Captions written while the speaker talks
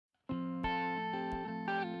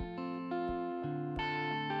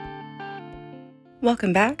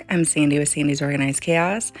Welcome back. I'm Sandy with Sandy's Organized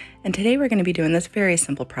Chaos, and today we're going to be doing this very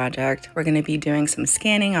simple project. We're going to be doing some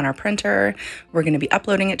scanning on our printer, we're going to be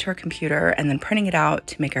uploading it to our computer, and then printing it out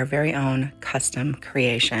to make our very own custom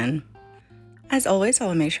creation. As always, I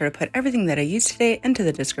will make sure to put everything that I used today into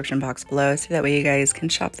the description box below so that way you guys can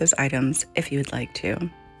shop those items if you would like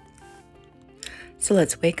to. So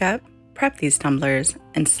let's wake up, prep these tumblers,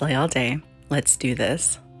 and slay all day. Let's do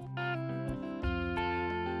this.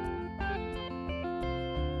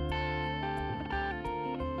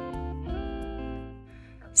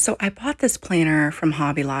 So I bought this planner from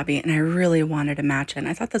Hobby Lobby and I really wanted to match it. And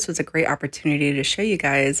I thought this was a great opportunity to show you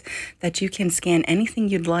guys that you can scan anything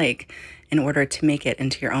you'd like in order to make it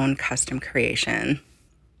into your own custom creation.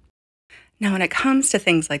 Now, when it comes to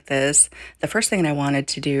things like this, the first thing I wanted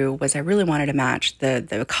to do was I really wanted to match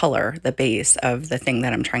the color, the base of the thing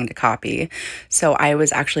that I'm trying to copy. So I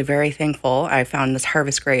was actually very thankful. I found this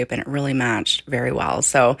harvest grape and it really matched very well.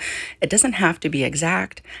 So it doesn't have to be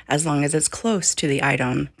exact as long as it's close to the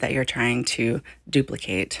item that you're trying to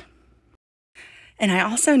duplicate. And I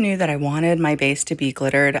also knew that I wanted my base to be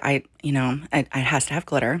glittered. It has to have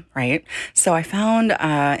glitter, right? So I found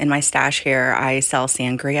in my stash here, I sell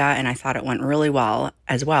sangria, and I thought it went really well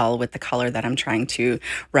as well with the color that I'm trying to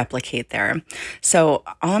replicate there. So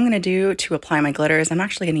all I'm going to do to apply my glitter is I'm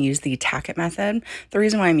actually going to use the tack it method. The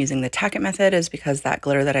reason why I'm using the tack it method is because that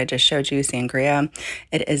glitter that I just showed you, sangria,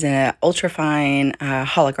 it is an ultrafine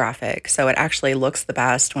holographic. So it actually looks the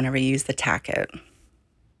best whenever you use the tack it.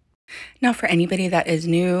 Now, for anybody that is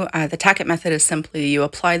new, the tack it method is simply you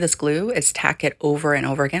apply this glue, it's tack it over and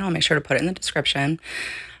over again. I'll make sure to put it in the description.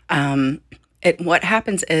 What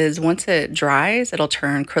happens is once it dries, it'll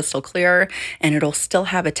turn crystal clear and it'll still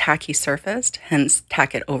have a tacky surface, hence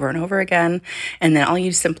tack it over and over again. And then all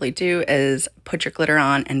you simply do is put your glitter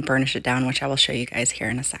on and burnish it down, which I will show you guys here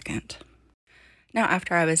in a second. Now,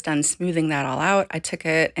 after I was done smoothing that all out, I took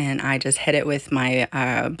it and I just hit it with my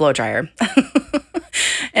blow dryer.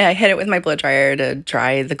 And I hit it with my blow dryer to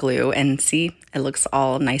dry the glue, and see, it looks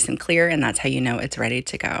all nice and clear, and that's how you know it's ready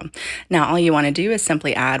to go. Now, all you want to do is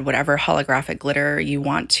simply add whatever holographic glitter you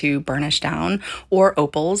want to burnish down, or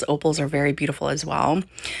opals. Opals are very beautiful as well.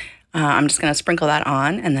 I'm just going to sprinkle that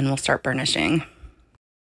on, and then we'll start burnishing.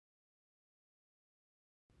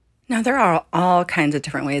 Now, there are all kinds of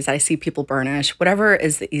different ways that I see people burnish. Whatever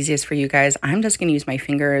is the easiest for you guys, I'm just going to use my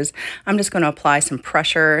fingers. I'm just going to apply some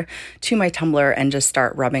pressure to my tumbler and just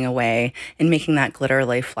start rubbing away and making that glitter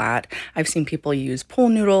lay flat. I've seen people use pool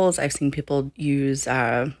noodles. I've seen people use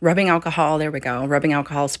rubbing alcohol. There we go. Rubbing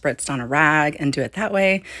alcohol spritzed on a rag and do it that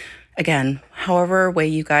way. Again, however way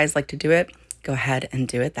you guys like to do it, go ahead and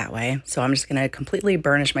do it that way. So I'm just going to completely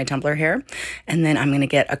burnish my tumbler here, and then I'm going to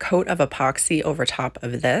get a coat of epoxy over top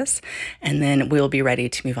of this, and then we'll be ready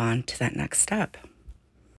to move on to that next step.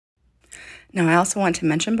 Now, I also want to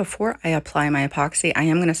mention before I apply my epoxy, I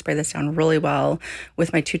am going to spray this down really well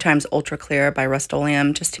with my 2x Ultra Clear by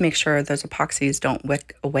Rust-Oleum, just to make sure those epoxies don't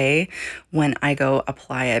wick away when I go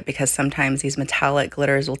apply it, because sometimes these metallic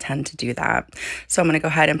glitters will tend to do that. So I'm going to go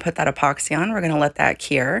ahead and put that epoxy on. We're going to let that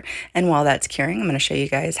cure. And while that's curing, I'm going to show you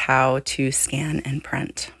guys how to scan and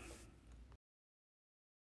print.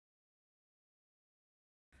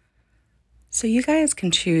 So you guys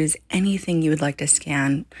can choose anything you would like to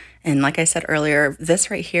scan. And like I said earlier,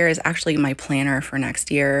 this right here is actually my planner for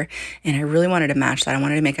next year. And I really wanted to match that. I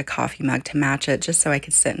wanted to make a coffee mug to match it just so I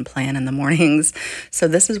could sit and plan in the mornings. So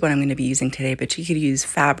this is what I'm going to be using today, but you could use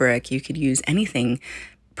fabric. You could use anything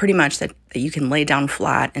pretty much that you can lay down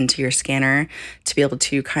flat into your scanner to be able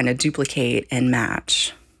to kind of duplicate and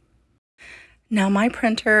match. Now, my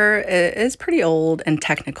printer is pretty old and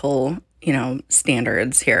technical,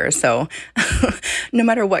 standards here. So no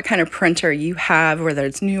matter what kind of printer you have, whether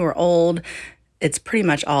it's new or old, it's pretty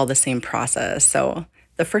much all the same process. So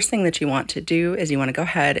the first thing that you want to do is you want to go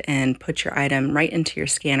ahead and put your item right into your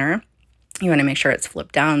scanner. You want to make sure it's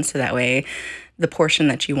flipped down so that way the portion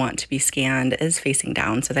that you want to be scanned is facing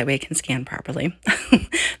down, so that way it can scan properly.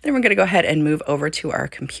 Then we're going to go ahead and move over to our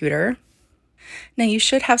computer. Now, you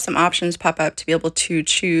should have some options pop up to be able to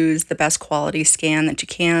choose the best quality scan that you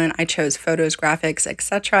can. I chose photos, graphics,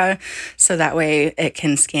 etc. So that way it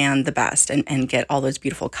can scan the best and get all those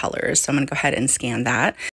beautiful colors. So I'm going to go ahead and scan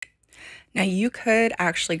that. Now, you could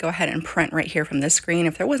actually go ahead and print right here from this screen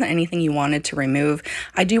if there wasn't anything you wanted to remove.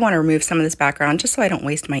 I do want to remove some of this background just so I don't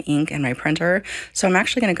waste my ink and my printer. So I'm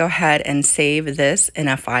actually going to go ahead and save this in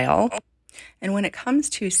a file. And when it comes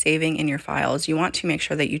to saving in your files, you want to make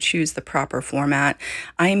sure that you choose the proper format.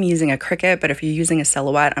 I am using a Cricut, but if you're using a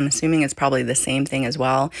Silhouette, I'm assuming it's probably the same thing as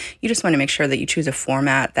well. You just want to make sure that you choose a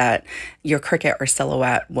format that your Cricut or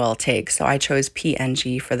Silhouette will take. So I chose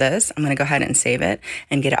PNG for this. I'm going to go ahead and save it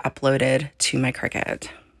and get it uploaded to my Cricut.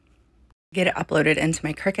 Get it uploaded into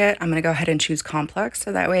my Cricut. I'm going to go ahead and choose complex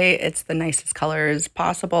so that way it's the nicest colors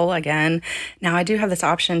possible again. Now I do have this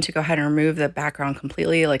option to go ahead and remove the background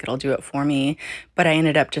completely, like it'll do it for me, but I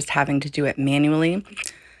ended up just having to do it manually.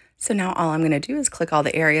 So now all I'm going to do is click all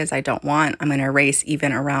the areas I don't want. I'm going to erase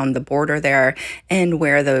even around the border there and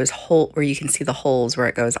where you can see the holes where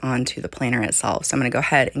it goes onto the planner itself. So I'm going to go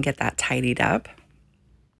ahead and get that tidied up.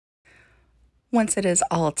 Once it is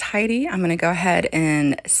all tidy, I'm going to go ahead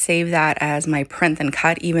and save that as my print then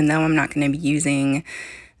cut, even though I'm not going to be using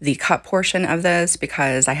the cut portion of this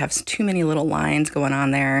because I have too many little lines going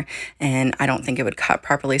on there and I don't think it would cut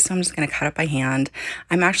properly. So I'm just going to cut it by hand.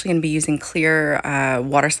 I'm actually going to be using clear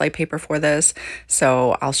water slide paper for this.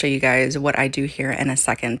 So I'll show you guys what I do here in a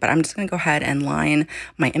second, but I'm just going to go ahead and line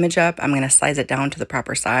my image up. I'm going to size it down to the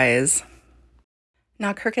proper size.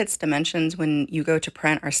 Now Cricut's dimensions when you go to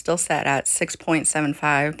print are still set at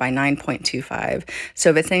 6.75 by 9.25. So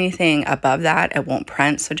if it's anything above that, it won't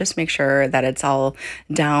print. So just make sure that it's all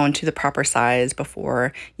down to the proper size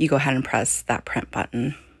before you go ahead and press that print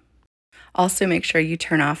button. Also make sure you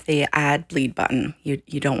turn off the add bleed button.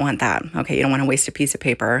 You don't want that. Okay, you don't want to waste a piece of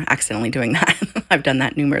paper accidentally doing that. I've done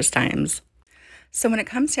that numerous times. So when it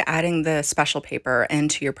comes to adding the special paper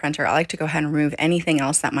into your printer, I like to go ahead and remove anything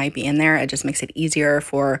else that might be in there. It just makes it easier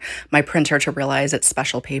for my printer to realize it's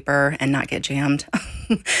special paper and not get jammed.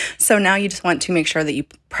 So now you just want to make sure that you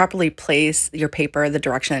properly place your paper the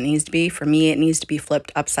direction it needs to be. For me, it needs to be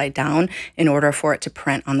flipped upside down in order for it to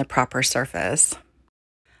print on the proper surface.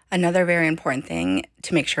 Another very important thing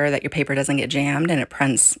to make sure that your paper doesn't get jammed and it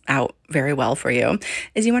prints out very well for you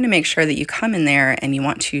is you want to make sure that you come in there and you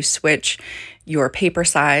want to switch your paper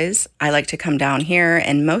size. I like to come down here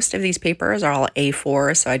and most of these papers are all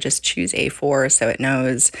A4, so I just choose A4 so it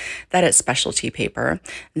knows that it's specialty paper.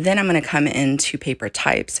 Then I'm going to come into paper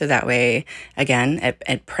type so that way, again,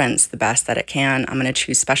 it prints the best that it can. I'm going to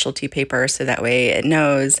choose specialty paper so that way it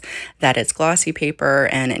knows that it's glossy paper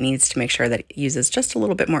and it needs to make sure that it uses just a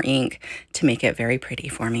little bit more ink to make it very pretty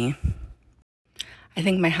for me. I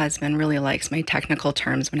think my husband really likes my technical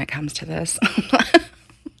terms when it comes to this.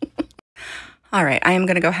 All right, I am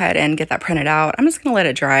going to go ahead and get that printed out. I'm just going to let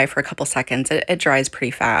it dry for a couple seconds. It dries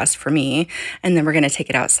pretty fast for me. And then we're going to take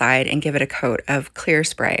it outside and give it a coat of clear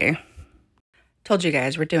spray. Told you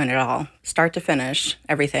guys we're doing it all, start to finish,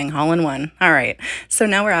 everything all in one. All right, so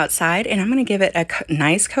now we're outside and I'm going to give it a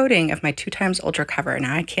nice coating of my 2x Ultra Cover.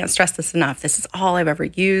 Now I can't stress this enough. This is all I've ever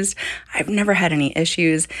used. I've never had any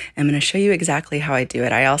issues. I'm going to show you exactly how I do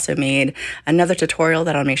it. I also made another tutorial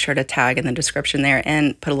that I'll make sure to tag in the description there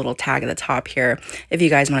and put a little tag at the top here if you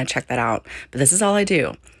guys want to check that out. But this is all I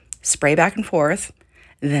do. Spray back and forth,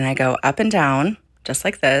 then I go up and down just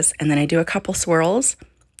like this, and then I do a couple swirls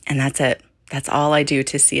and that's it. That's all I do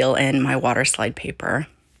to seal in my water slide paper.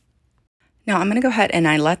 Now I'm going to go ahead and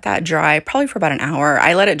I let that dry probably for about an hour.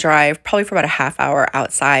 I let it dry probably for about a half hour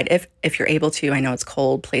outside if you're able to. I know it's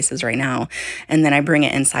cold places right now. And then I bring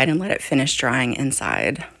it inside and let it finish drying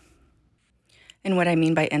inside. And what I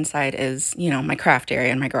mean by inside is, you know, my craft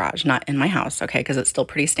area in my garage, not in my house, okay, because it's still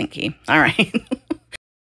pretty stinky. All right.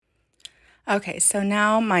 Okay, so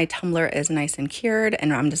now my tumbler is nice and cured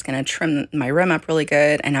and I'm just going to trim my rim up really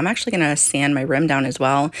good, and I'm actually going to sand my rim down as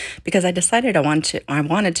well because I decided I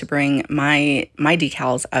wanted to bring my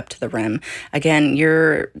decals up to the rim. Again,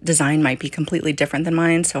 your design might be completely different than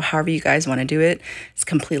mine, so however you guys want to do it, it's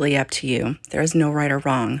completely up to you. There is no right or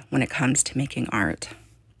wrong when it comes to making art.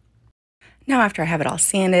 Now after I have it all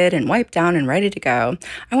sanded and wiped down and ready to go,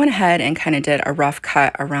 I went ahead and kind of did a rough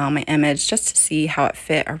cut around my image just to see how it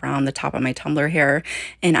fit around the top of my tumbler here.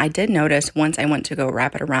 And I did notice once I went to go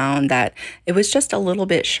wrap it around that it was just a little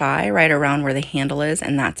bit shy right around where the handle is,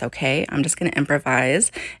 and that's okay. I'm just going to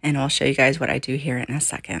improvise and I'll show you guys what I do here in a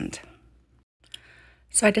second.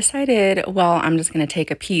 So I decided, well, I'm just going to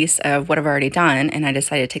take a piece of what I've already done, and I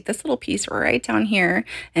decided to take this little piece right down here,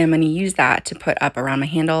 and I'm going to use that to put up around my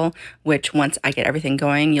handle, which once I get everything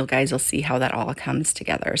going, you guys will see how that all comes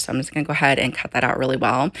together. So I'm just going to go ahead and cut that out really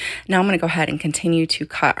well. Now I'm going to go ahead and continue to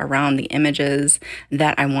cut around the images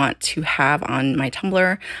that I want to have on my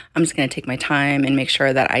tumbler. I'm just going to take my time and make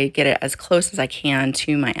sure that I get it as close as I can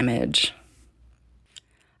to my image.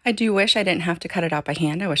 I do wish I didn't have to cut it out by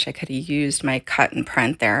hand. I wish I could have used my cut and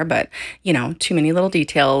print there, but too many little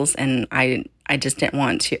details, and I just didn't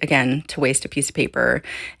want to, again, to waste a piece of paper,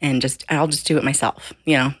 and I'll just do it myself.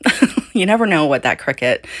 You never know what that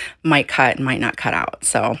Cricut might cut and might not cut out.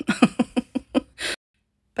 So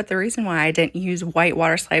but the reason why I didn't use white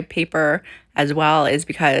water slide paper as well is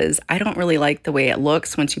because I don't really like the way it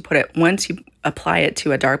looks once you apply it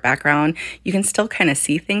to a dark background. You can still kind of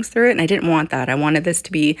see things through it, and I didn't want that. I wanted this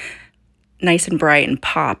to be nice and bright and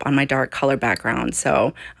pop on my dark color background. So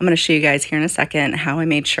I'm going to show you guys here in a second how I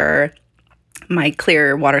made sure my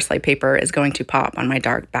clear water slide paper is going to pop on my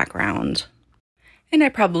dark background. And I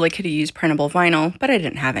probably could have used printable vinyl, but I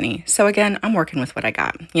didn't have any. So again, I'm working with what I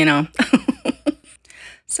got,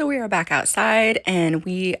 So we are back outside, and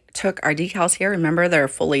we took our decals here. Remember, they're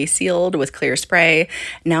fully sealed with clear spray.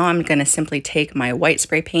 Now I'm going to simply take my white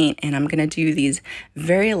spray paint, and I'm going to do these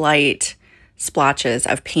very light splotches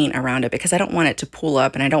of paint around it because I don't want it to pool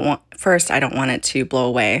up, and I don't want it to blow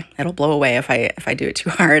away. It'll blow away if I do it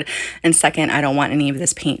too hard. And second, I don't want any of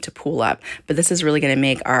this paint to pool up. But this is really going to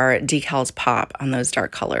make our decals pop on those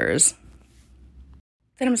dark colors.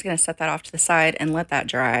 Then I'm just going to set that off to the side and let that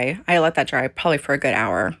dry. I let that dry probably for a good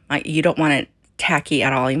hour. You don't want it tacky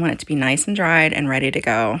at all. You want it to be nice and dried and ready to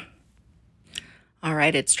go. All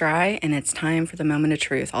right, it's dry, and it's time for the moment of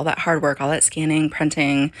truth. All that hard work, all that scanning,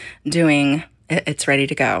 printing, doing, it's ready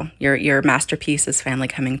to go. Your masterpiece is finally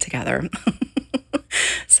coming together.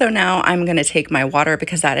 So now I'm going to take my water,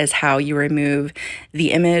 because that is how you remove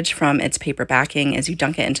the image from its paper backing, is you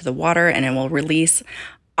dunk it into the water and it will release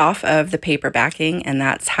off of the paper backing, and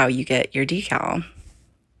that's how you get your decal.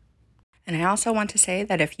 And I also want to say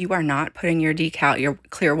that if you are not putting your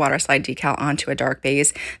clear water slide decal onto a dark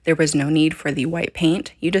base, there was no need for the white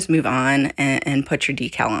paint. You just move on and put your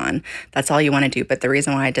decal on. That's all you want to do. But the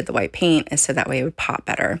reason why I did the white paint is so that way it would pop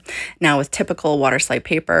better. Now with typical water slide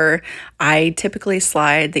paper, I typically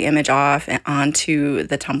slide the image off and onto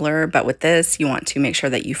the tumbler. But with this, you want to make sure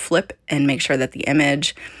that you flip and make sure that the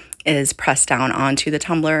image is pressed down onto the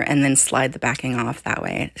tumbler and then slide the backing off that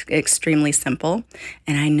way. It's extremely simple,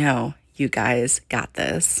 and I know you guys got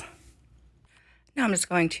this. Now I'm just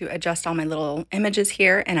going to adjust all my little images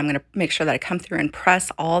here, and I'm going to make sure that I come through and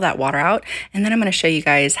press all that water out, and then I'm going to show you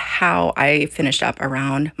guys how I finished up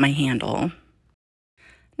around my handle.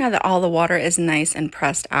 Now that all the water is nice and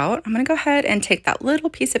pressed out, I'm going to go ahead and take that little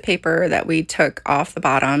piece of paper that we took off the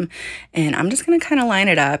bottom, and I'm just going to kind of line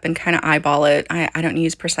it up and kind of eyeball it. I don't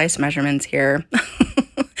use precise measurements here.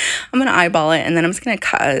 I'm going to eyeball it, and then I'm just going to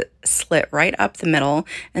cut a slit right up the middle,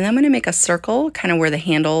 and then I'm going to make a circle kind of where the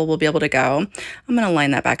handle will be able to go. I'm going to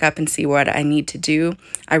line that back up and see what I need to do.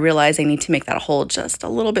 I realize I need to make that hole just a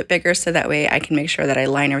little bit bigger so that way I can make sure that I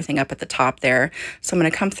line everything up at the top there. So I'm going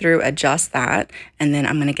to come through, adjust that, and then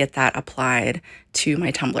I'm going to get that applied to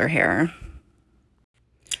my tumbler here.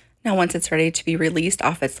 Now, once it's ready to be released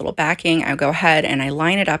off its little backing, I go ahead and I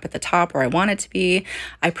line it up at the top where I want it to be.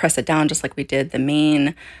 I press it down just like we did the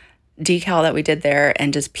main decal that we did there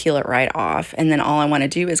and just peel it right off. And then all I want to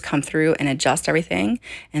do is come through and adjust everything.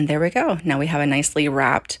 And there we go. Now we have a nicely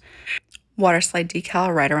wrapped water slide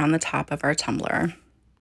decal right around the top of our tumbler.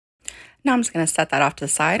 Now I'm just going to set that off to the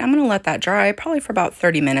side. I'm going to let that dry probably for about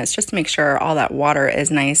 30 minutes just to make sure all that water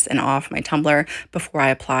is nice and off my tumbler before I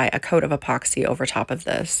apply a coat of epoxy over top of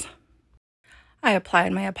this. I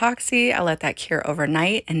applied my epoxy, I let that cure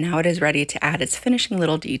overnight, and now it is ready to add its finishing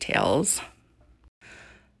little details.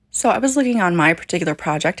 So I was looking on my particular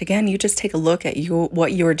project. Again, you just take a look at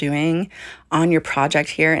what you're doing on your project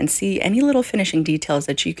here and see any little finishing details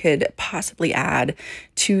that you could possibly add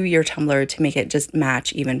to your tumbler to make it just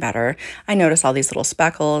match even better. I noticed all these little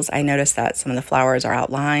speckles. I noticed that some of the flowers are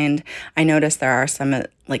outlined. I noticed there are some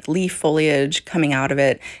like leaf foliage coming out of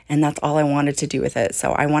it, and that's all I wanted to do with it.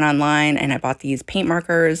 So I went online and I bought these paint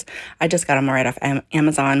markers. I just got them right off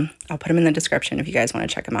Amazon. I'll put them in the description if you guys want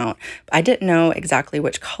to check them out. I didn't know exactly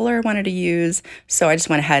which color I wanted to use, so I just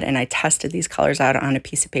went ahead and I tested these colors out on a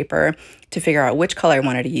piece of paper to figure out which color I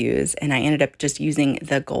wanted to use, and I ended up just using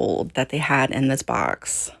the gold that they had in this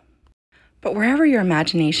box. But wherever your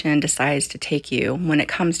imagination decides to take you when it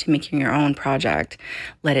comes to making your own project,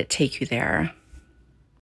 let it take you there.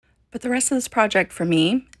 But the rest of this project for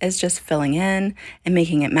me is just filling in and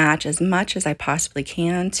making it match as much as I possibly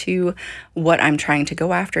can to what I'm trying to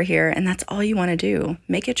go after here. And that's all you want to do.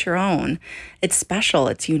 Make it your own. It's special.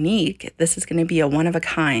 It's unique. This is going to be a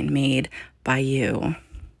one-of-a-kind made by you.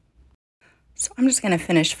 So I'm just going to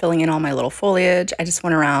finish filling in all my little foliage. I just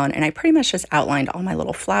went around and I pretty much just outlined all my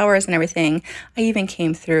little flowers and everything. I even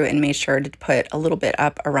came through and made sure to put a little bit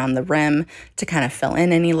up around the rim to kind of fill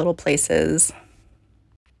in any little places.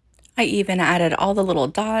 I even added all the little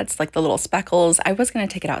dots, like the little speckles. I was going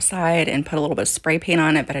to take it outside and put a little bit of spray paint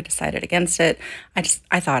on it, but I decided against it.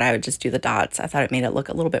 I thought I would just do the dots. I thought it made it look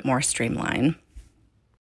a little bit more streamlined.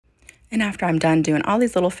 And after I'm done doing all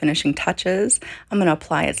these little finishing touches, I'm going to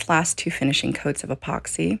apply its last 2 finishing coats of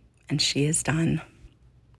epoxy, and she is done.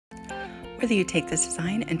 Whether you take this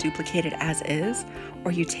design and duplicate it as is,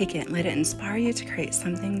 or you take it and let it inspire you to create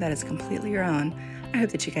something that is completely your own, I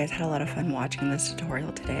hope that you guys had a lot of fun watching this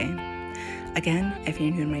tutorial today. Again, if you're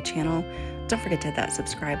new to my channel, don't forget to hit that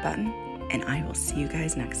subscribe button, and I will see you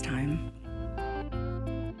guys next time.